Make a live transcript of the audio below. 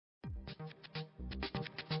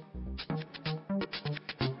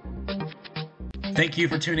Thank you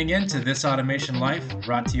for tuning in to This Automation Life,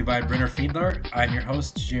 brought to you by Brenner-Fiedler. I'm your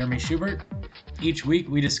host, Jeremy Schubert. Each week,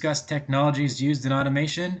 we discuss technologies used in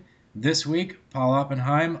automation. This week, Paul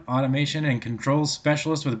Oppenheim, Automation and Controls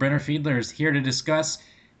Specialist with Brenner-Fiedler, is here to discuss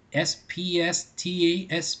SPST,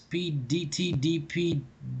 SPDT,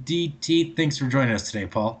 DPDT. Thanks for joining us today,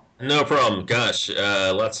 Paul. No problem. Gosh,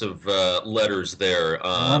 lots of letters there. A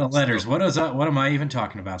lot of letters. What am I even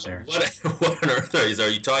talking about there? What on earth are these? Are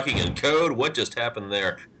you talking in code? What just happened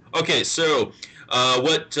there? Okay, so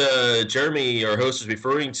what Jeremy, our host, is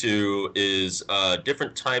referring to is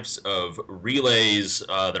different types of relays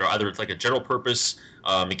that are either like a general purpose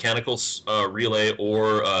mechanical relay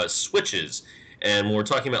or switches. And when we're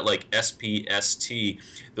talking about like SPST,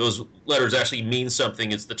 those letters actually mean something.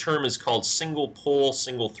 The term is called single pole,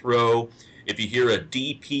 single throw. If you hear a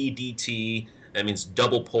DPDT, that means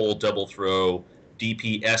double pole, double throw.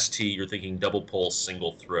 DPST, you're thinking double pole,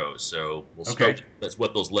 single throw. So we'll start. Okay. That's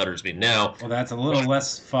what those letters mean. Now, Well, that's a little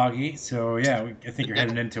less foggy. So yeah, I think you're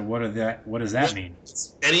heading into what does that mean?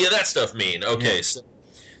 any of that stuff mean? Okay, Yeah. so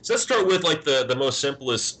let's start with like the most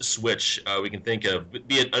simplest switch we can think of,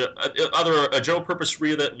 be it either a general purpose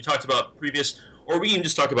relay that we talked about previous, or we can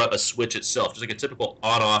just talk about a switch itself, just like a typical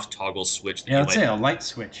on-off toggle switch that Yeah, you let's might. say a light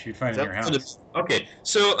switch you'd find in your house. Okay,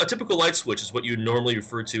 so a typical light switch is what you normally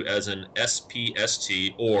refer to as an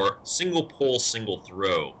SPST, or single pole, single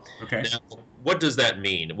throw. Okay. Now, what does that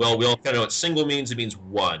mean? Well, we all kind of know what single means. It means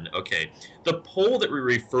one. Okay, the pole that we're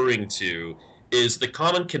referring to is the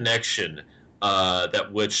common connection that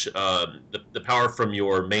which the power from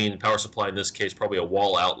your main power supply, in this case probably a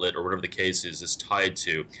wall outlet or whatever the case is tied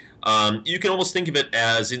to. You can almost think of it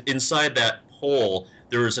as inside that pole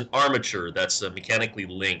there is an armature that's mechanically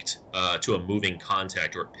linked to a moving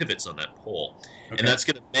contact, or it pivots on that pole. Okay. And that's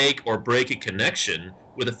going to make or break a connection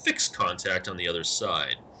with a fixed contact on the other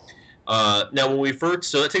side. Now, when we refer to,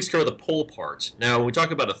 so that takes care of the pole part. Now, when we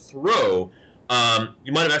talk about a throw,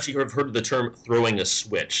 you might have actually heard of the term throwing a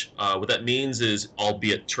switch. What that means is,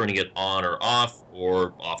 albeit turning it on or off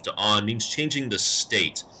to on, means changing the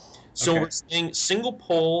state. So Okay. we're saying single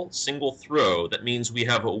pole, single throw. That means we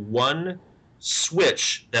have one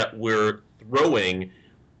switch that we're throwing,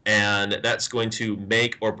 and that's going to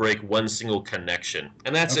make or break one single connection.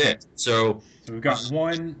 And that's Okay. it. So So we've got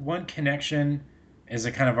one connection as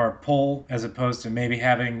a kind of our pole, as opposed to maybe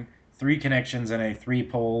having three connections and a three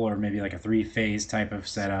pole, or maybe like a three phase type of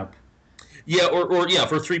setup. yeah, or yeah,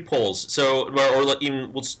 for three poles. So,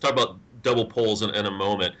 even we'll talk about double poles in a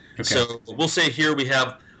moment. Okay. So we'll say here we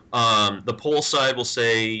have the pole side. We'll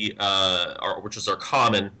say which is our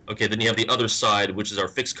common. Okay, then you have the other side, which is our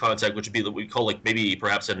fixed contact, which would be what we call like maybe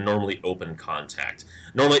perhaps a normally open contact.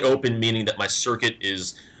 Normally open meaning that my circuit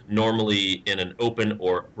is normally in an open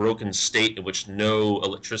or broken state in which no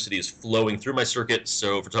electricity is flowing through my circuit.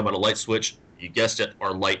 So if we're talking about a light switch, you guessed it,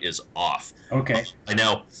 our light is off. Okay. I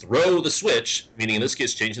now throw the switch, meaning in this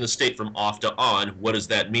case changing the state from off to on. What does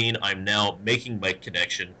that mean? I'm now making my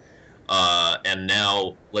connection, and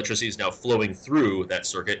now electricity is now flowing through that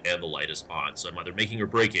circuit, and the light is on. So I'm either making or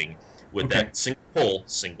breaking with Okay. that single pole,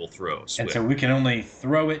 single throw And switch. so we can only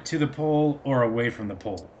throw it to the pole or away from the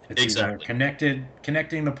pole. It's either Exactly.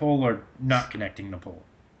 connecting the pole or not connecting the pole.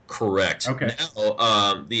 Correct. Okay.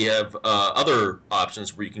 Now, we have other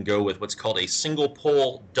options where you can go with what's called a single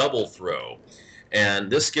pole double throw.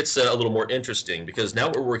 And this gets a little more interesting, because now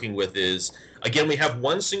what we're working with is, again, we have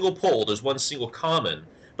one single pole, there's one single common,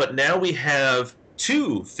 but now we have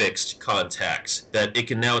two fixed contacts that it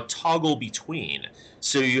can now toggle between.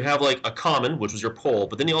 So you have like a common, which was your pole,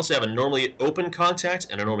 but then you also have a normally open contact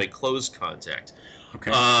and a normally closed contact.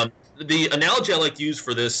 Okay. The analogy I like to use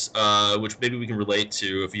for this, which maybe we can relate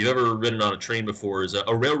to if you've ever ridden on a train before, is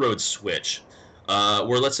a railroad switch,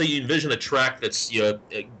 where let's say you envision a track that's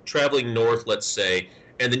traveling north, let's say,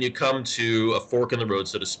 and then you come to a fork in the road,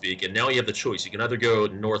 so to speak, and now you have the choice. You can either go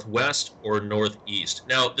northwest or northeast.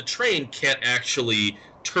 Now, the train can't actually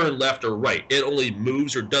turn left or right. It only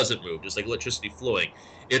moves or doesn't move, just like electricity flowing.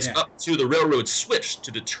 It's Yeah. up to the railroad switch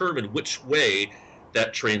to determine which way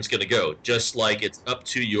that train's going to go, just like it's up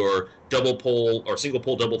to your double pole or single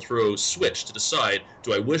pole double throw switch to decide,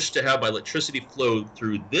 do I wish to have my electricity flow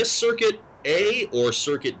through this circuit A or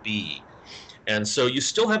circuit B? And so you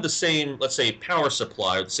still have the same, let's say, power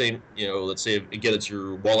supply, or the same, let's say, again, it's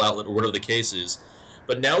your wall outlet or whatever the case is.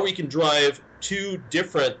 But now we can drive two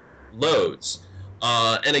different loads.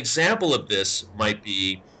 An example of this might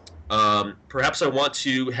be, perhaps I want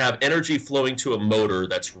to have energy flowing to a motor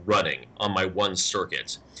that's running on my one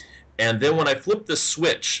circuit. And then when I flip the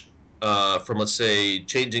switch from, let's say,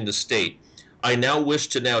 changing the state, I now wish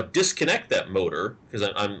to now disconnect that motor because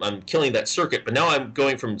I'm killing that circuit, but now I'm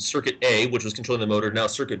going from circuit A, which was controlling the motor, now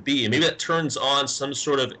circuit B, and maybe that turns on some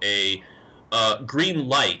sort of a green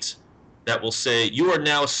light that will say you are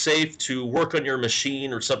now safe to work on your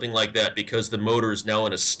machine or something like that because the motor is now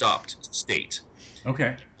in a stopped state.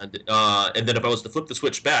 Okay. And then if I was to flip the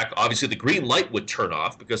switch back, obviously the green light would turn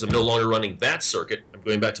off because I'm no longer running that circuit. I'm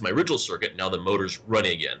going back to my original circuit. Now the motor's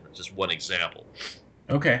running again. That's just one example.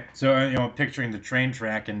 Okay. So, picturing the train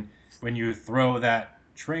track, and when you throw that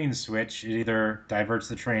train switch, it either diverts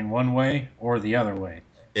the train one way or the other way.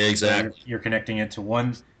 Exactly. So you're connecting it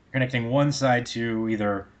to connecting one side to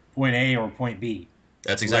either point A or point B.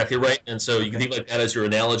 That's exactly right. And so you Okay. can think like that as your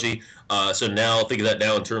analogy. So now think of that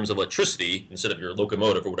now in terms of electricity instead of your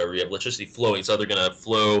locomotive or whatever. You have electricity flowing. It's either going to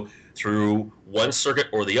flow through one circuit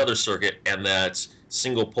or the other circuit, and that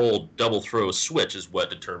single pole double throw switch is what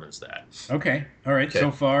determines that. Okay. All right. Okay. So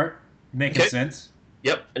far, making Okay. sense.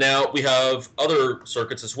 Yep. Now we have other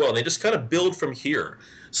circuits as well, and they just kind of build from here.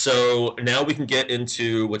 So now we can get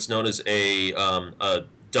into what's known as a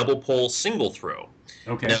double pole single throw.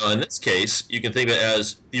 Okay. Now, in this case, you can think of it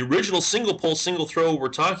as the original single pole single throw we're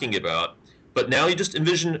talking about, but now you just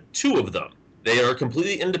envision two of them. They are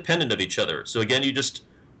completely independent of each other. So again, you just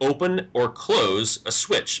open or close a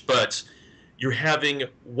switch, but you're having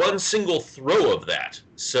one single throw of that.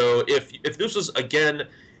 So if this was again,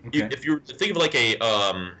 Okay. if you're thinking of like a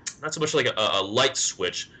not so much like a light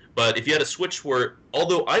switch, but if you had a switch where,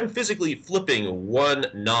 although I'm physically flipping one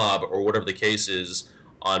knob or whatever the case is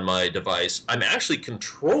on my device, I'm actually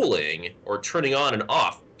controlling or turning on and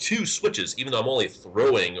off two switches, even though I'm only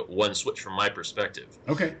throwing one switch from my perspective.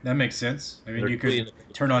 Okay, that makes sense. I mean, They're you could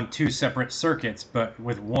turn on two separate circuits, but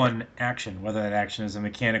with one action, whether that action is a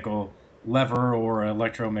mechanical lever or an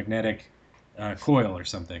electromagnetic coil or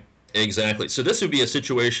something. Exactly. So this would be a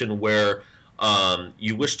situation where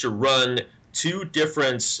you wish to run two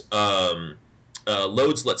different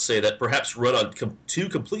loads, let's say, that perhaps run on two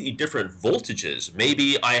completely different voltages.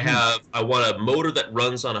 Maybe I want a motor that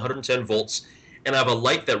runs on 110 volts, and I have a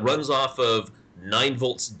light that runs off of 9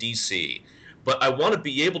 volts DC. But I want to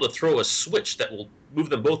be able to throw a switch that will move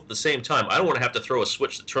them both at the same time. I don't want to have to throw a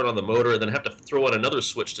switch to turn on the motor and then have to throw on another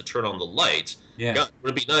switch to turn on the light. Yeah. God,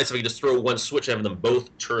 would it be nice if I could just throw one switch and have them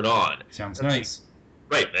both turn on? Sounds nice.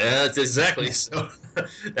 Right, that's exactly. So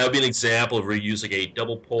that would be an example of where you're using a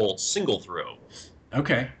double pole single throw.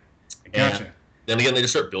 Okay, gotcha. And then again, they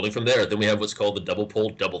just start building from there. Then we have what's called the double pole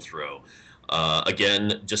double throw.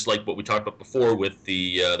 Again, just like what we talked about before with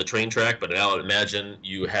the train track, but now imagine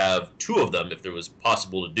you have two of them, if there was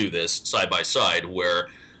possible to do this side by side, where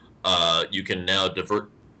you can now divert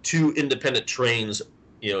two independent trains,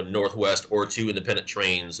 northwest, or two independent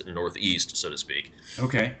trains northeast, so to speak.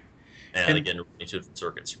 Okay. And again, into different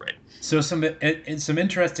circuits, right? So some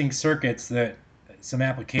interesting circuits some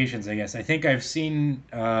applications, I guess. I think I've seen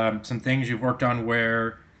some things you've worked on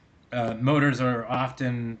where motors are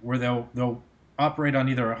often where they'll operate on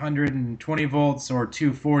either 120 volts or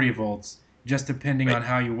 240 volts, just depending on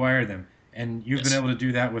how you wire them. And you've been able to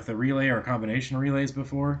do that with a relay or a combination of relays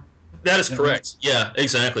before? That is correct. Yeah,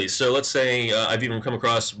 exactly. So let's say I've even come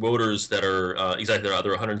across motors that are exactly they're either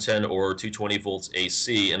 110 or 220 volts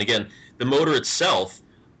AC. And again, the motor itself,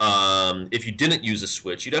 if you didn't use a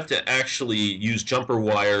switch, you'd have to actually use jumper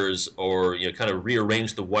wires or kind of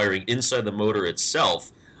rearrange the wiring inside the motor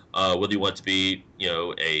itself, whether you want it to be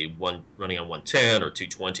a one running on 110 or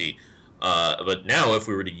 220. But now, if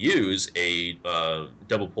we were to use a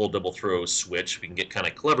double pole, double throw switch, we can get kind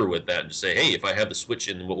of clever with that and just say, hey, if I have the switch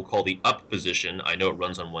in what we'll call the up position, I know it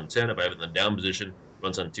runs on 110. If I have it in the down position, it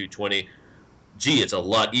runs on 220. Gee, it's a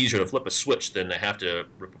lot easier to flip a switch than to have to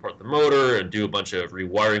rip apart the motor and do a bunch of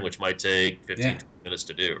rewiring, which might take 15 minutes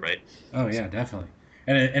to do, right? Oh, yeah, definitely.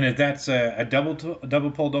 And if that's a double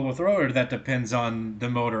pole, double throw, or that depends on the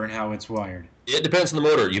motor and how it's wired? It depends on the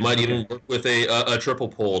motor. You might even work with a triple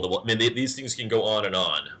pole. I mean, these things can go on and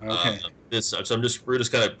on. Okay. So we're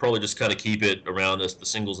just kind of keep it around the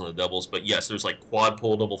singles and the doubles. But yes, there's like quad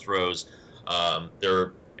pole double throws.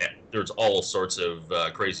 There's all sorts of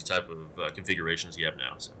crazy type of configurations you have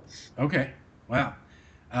now. So. Okay. Wow.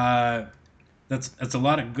 That's a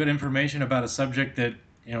lot of good information about a subject that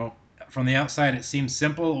from the outside it seems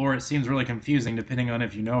simple or it seems really confusing depending on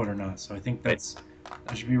if you know it or not. So I think that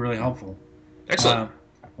should be really helpful. Excellent.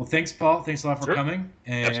 Well, thanks, Paul. Thanks a lot for coming,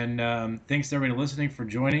 and thanks to everybody listening for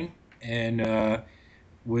joining. And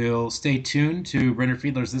we'll stay tuned to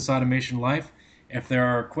Brenner-Fiedler's This Automation Life. If there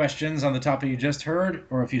are questions on the topic you just heard,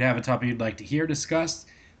 or if you'd have a topic you'd like to hear discussed,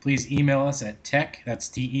 please email us at tech, that's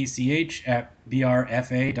TECH,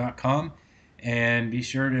 @brfa.com. And be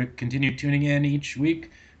sure to continue tuning in each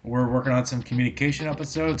week. We're working on some communication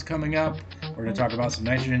episodes coming up. We're going to talk about some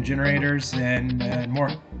nitrogen generators and more.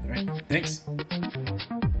 All right, thanks.